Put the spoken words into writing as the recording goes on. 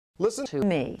Listen to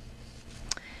me.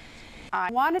 I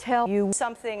want to tell you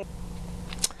something.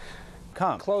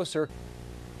 Come closer.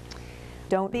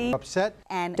 Don't be Upset.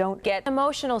 and don't get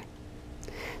emotional.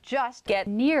 Just get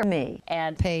near me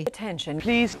and pay attention,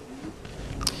 please.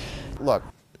 Look,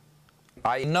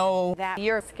 I know That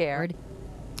you're scared.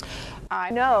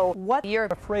 I know what you're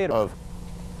afraid of.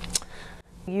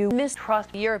 You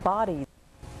mistrust your body.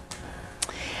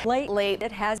 Lately,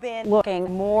 it has been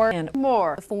looking more and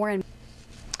more foreign.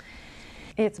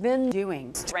 It's been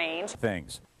doing strange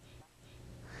things.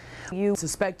 You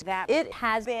suspect that it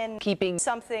has been keeping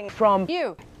something from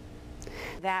you.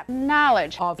 That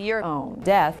knowledge of your own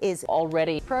death is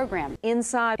already programmed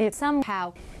inside it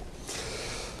somehow.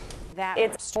 That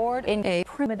it's stored in a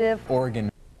primitive Organ.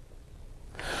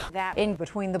 that in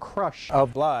between the crush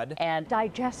Of blood. and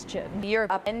digestion, your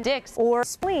appendix or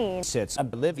spleen Sits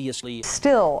obliviously.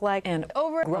 still like an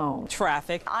overgrown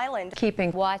traffic island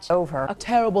keeping watch over a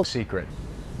terrible Secret.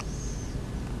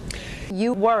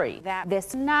 You worry that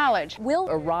this knowledge will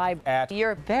arrive At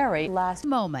your very last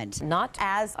moment, not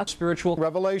as a Spiritual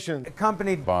revelation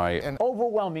accompanied by an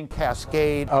overwhelming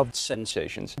cascade of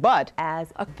sensations. but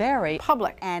as a very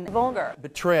public and vulgar.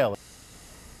 Betrayal.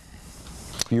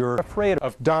 You're afraid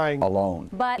of dying alone.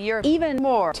 But you're even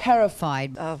more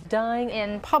terrified of dying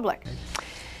in public.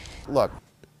 Look,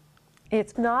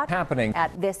 It's not happening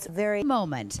at this very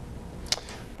moment.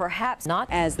 Perhaps not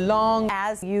as long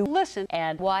as you listen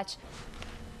and watch.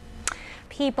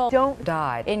 People don't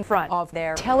die in front of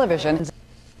their televisions.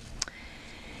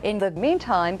 In the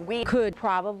meantime, we could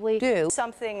probably do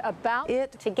something about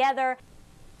it together.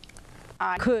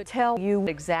 I could tell you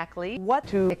exactly what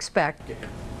to expect.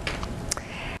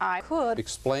 I could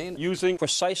explain using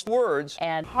precise words.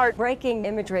 and heartbreaking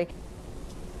imagery.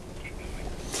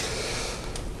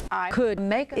 I could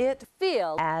make it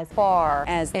feel as far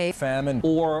as a Famine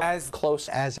or as close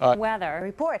as a weather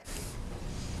report.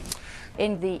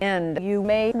 In the end, you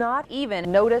may not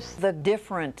even notice the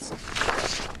difference.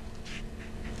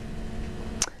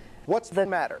 What's the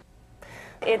matter?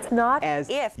 It's not as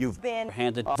if You've been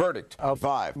handed a verdict of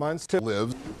 5 months to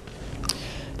live.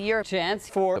 your chance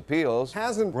for Appeals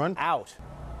hasn't run out.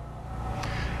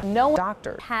 no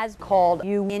doctor has called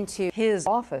you into his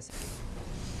office.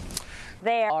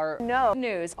 There are no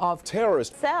news Of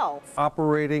terrorist cells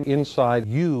operating inside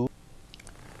you.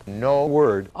 No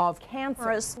word of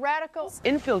cancerous radicals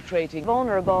infiltrating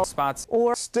vulnerable spots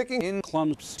or sticking in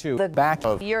clumps to the back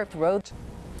of your throat.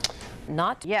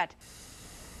 Not yet.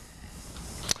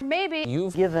 Maybe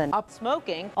You've given up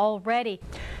smoking already.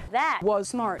 That was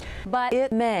smart, but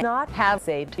it may not have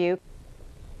saved you.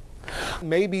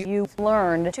 maybe You've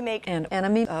learned to make an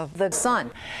enemy of the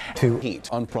sun to eat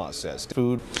unprocessed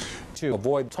food, to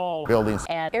avoid tall buildings,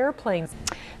 and airplanes,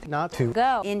 not to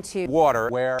go into water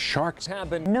where sharks have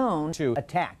been known to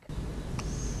attack.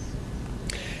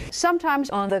 Sometimes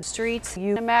on the streets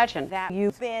you imagine that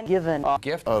you've been given A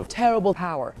gift of terrible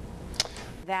power.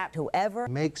 That whoever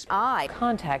makes eye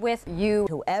contact with you,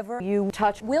 whoever you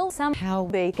touch, will somehow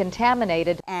be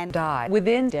contaminated and die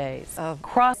within days of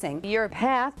crossing your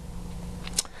path.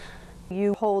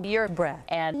 You hold your breath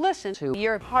and listen to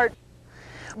your heart.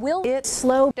 Will it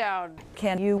slow down?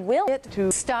 Can you will it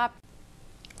to stop?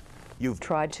 You've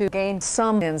Tried to gain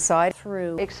some insight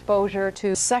through exposure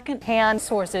to second-hand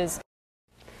sources.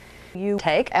 You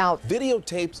take out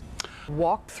videotapes,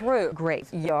 walk through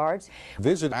graveyards.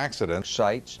 visit accident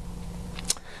sites,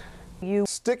 You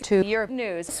stick to your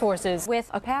news sources with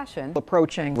a passion,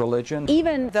 approaching religion,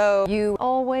 even though you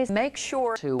always make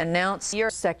sure to announce your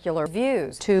secular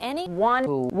views to anyone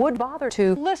who would bother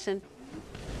to listen.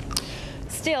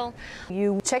 Still,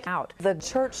 you check out the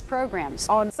church programs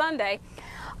on Sunday.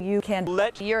 You can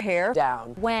let your hair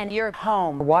down when you're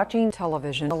home watching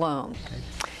television alone.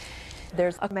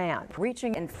 There's a man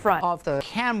reaching in front of the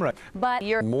camera, but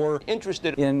you're more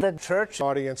interested in the church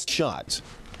audience shots.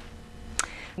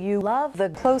 You love the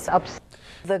close-ups,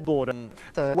 the boredom,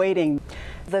 the waiting,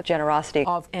 the generosity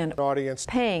of an Audience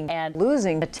paying and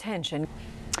losing attention,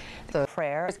 the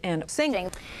prayers and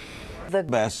singing, the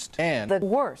best and the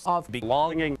worst of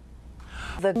belonging,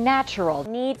 the natural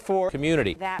need for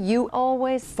community. that you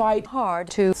always fight hard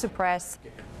to suppress.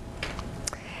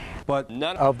 But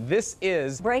none of this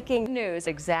is Breaking news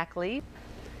exactly.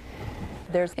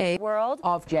 There's a world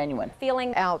of genuine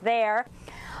feeling out there,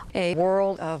 a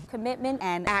world of commitment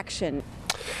and action.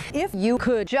 If you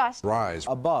could just rise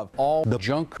above all the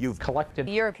junk you've collected.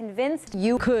 you're convinced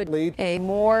you could Lead a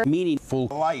more meaningful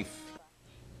life.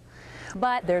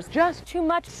 but there's just too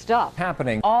much stuff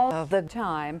Happening all of the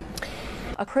time.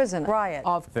 A prison riot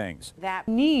of things that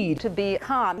need to be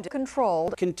calmed,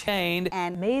 controlled, contained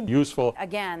and made useful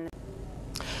again.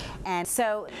 And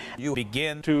so you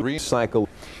begin to recycle.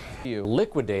 You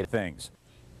liquidate things.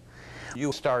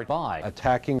 You start by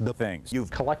attacking the things you've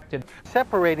collected,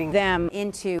 separating them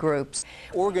into groups,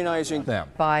 organizing them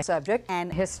by subject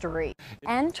and history,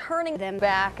 and turning them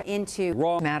back into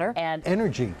raw matter and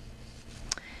energy.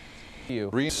 You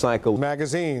recycle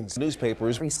magazines,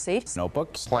 newspapers, receipts,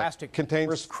 notebooks, plastic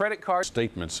containers, credit card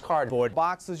statements, cardboard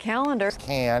boxes, calendars,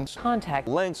 cans, contact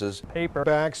lenses, paper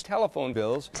bags, telephone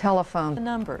bills, telephone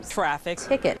numbers, traffic,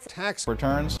 tickets, tax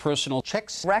returns, personal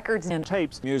checks, records and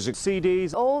tapes, music,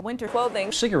 CDs, old winter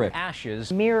clothing, cigarette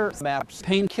ashes, mirrors, maps,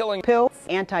 pain-killing pills,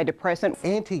 antidepressants,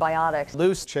 antibiotics,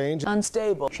 loose change,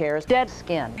 unstable chairs, dead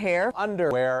skin, hair,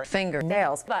 underwear,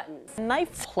 fingernails, buttons,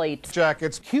 knife plate,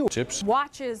 jackets, Q-tips,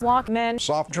 watches, Walkman,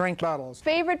 soft drink bottles,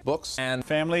 favorite books and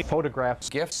family photographs,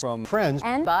 gifts from friends,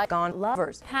 and bygone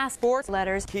lovers, passports,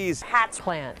 letters, keys, hats,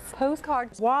 plants,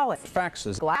 postcards, wallets,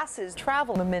 faxes, glasses,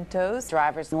 travel mementos,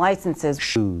 driver's licenses,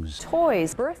 shoes,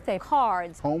 toys, birthday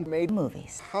cards, homemade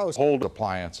movies, household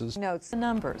appliances, notes,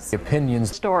 numbers,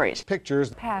 opinions, stories, pictures,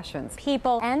 passions,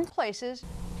 people, and places.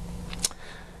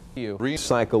 you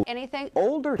recycle Anything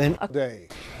older than a day.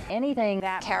 Anything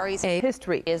that carries a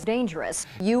history is dangerous.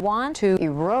 You want to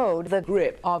erode the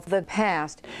grip of the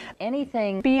past.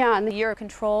 Anything beyond your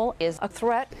control is a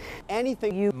threat.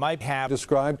 anything you might have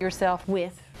described Yourself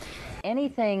with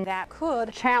anything that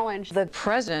could challenge the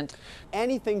present.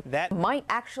 anything that Might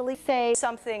actually say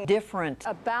something different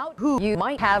about who you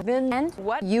might have been and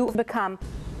what you've become.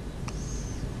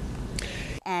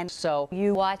 And so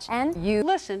you watch and you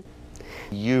listen.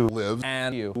 you live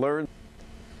and you learn.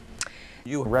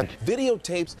 You rent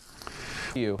videotapes.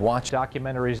 You watch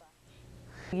documentaries.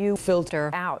 You filter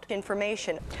out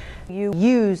information. You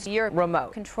use your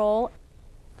remote control.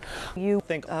 You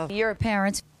Think of your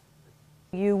parents.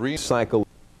 You recycle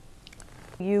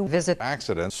you visit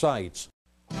accident sites.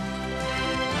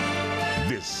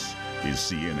 This is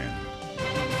CNN.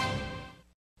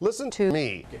 Listen to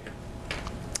me.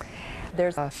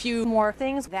 There's a few more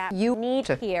things that you need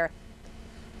to hear.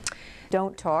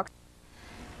 Don't talk.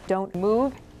 Don't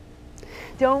move.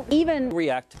 Don't even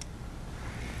React.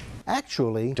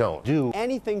 Actually, don't do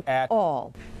Anything at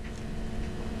all.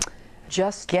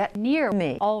 Just get near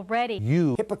me already.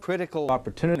 you hypocritical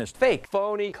opportunist, fake,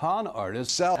 phony con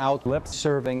artist, sell out lip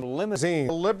serving limousine,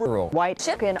 liberal, White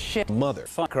chicken shit.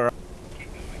 motherfucker.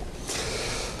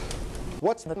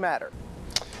 What's the matter?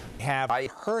 Have I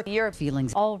hurt you? Your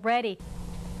feelings already.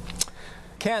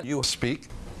 Can't you speak?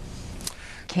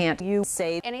 Can't you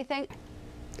say anything?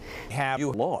 Have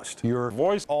you lost your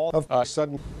voice all of a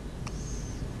sudden.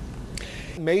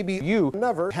 Maybe you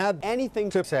never had anything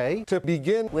to say to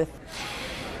begin with.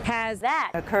 Has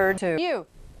that occurred to you?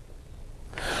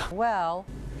 Well,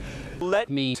 let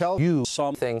me tell you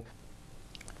something.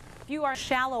 you are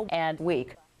shallow and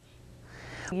weak.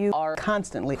 You are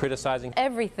Constantly criticizing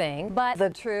everything, but the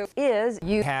truth is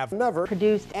you have Never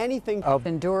produced anything of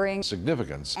enduring,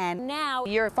 significance. and now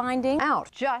you're finding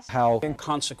out just How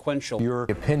inconsequential your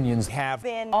opinions have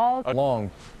been all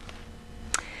along.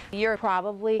 You're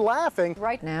probably laughing.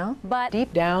 right now, but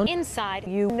deep down inside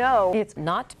you know it's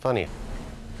not. Funny.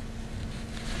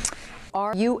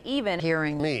 Are you even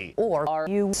hearing Me. Or are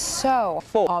you so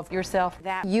full of yourself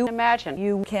that you imagine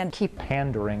you can keep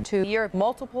pandering to your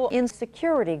multiple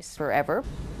insecurities forever?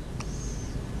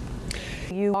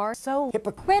 You are so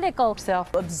hypocritical,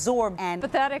 self-absorbed, and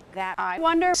pathetic that I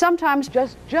wonder sometimes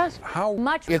just How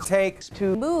much it takes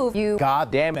to move you.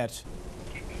 God damn it.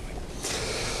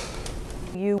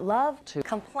 You love to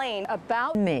complain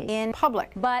about me in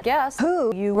public, but guess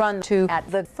who you run to at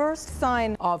the first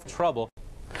sign of Trouble.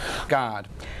 God.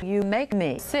 You make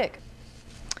me sick.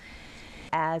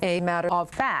 As a matter of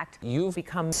fact, You've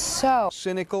become so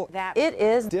cynical that it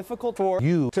is difficult for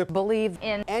you To believe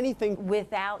in anything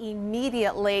without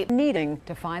immediately needing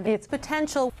to find its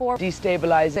potential for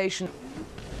destabilization.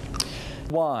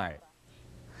 why.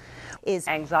 Is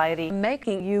anxiety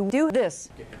making you do this?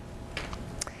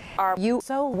 Are you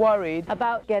so worried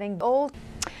about getting old,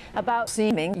 about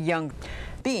seeming young,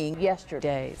 being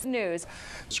yesterday's news,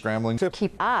 Scrambling to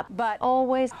keep up, but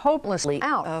always hopelessly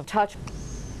out of touch?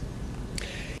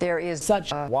 There is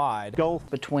such a wide gulf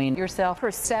between your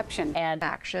self-perception and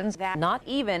actions that not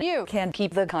even you can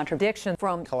keep the contradiction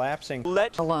from collapsing.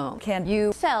 Let alone can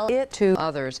you sell it to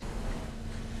others.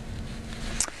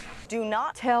 Do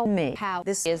not tell me how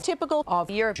this is typical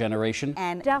of your generation.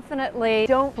 and definitely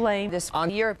don't blame this on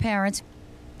your parents.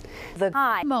 The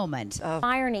high moment of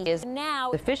irony is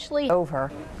now officially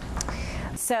over.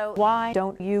 So why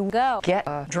don't you go get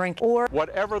a drink or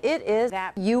Whatever it is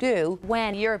that you do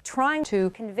when you're trying to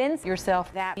convince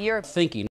yourself that you're thinking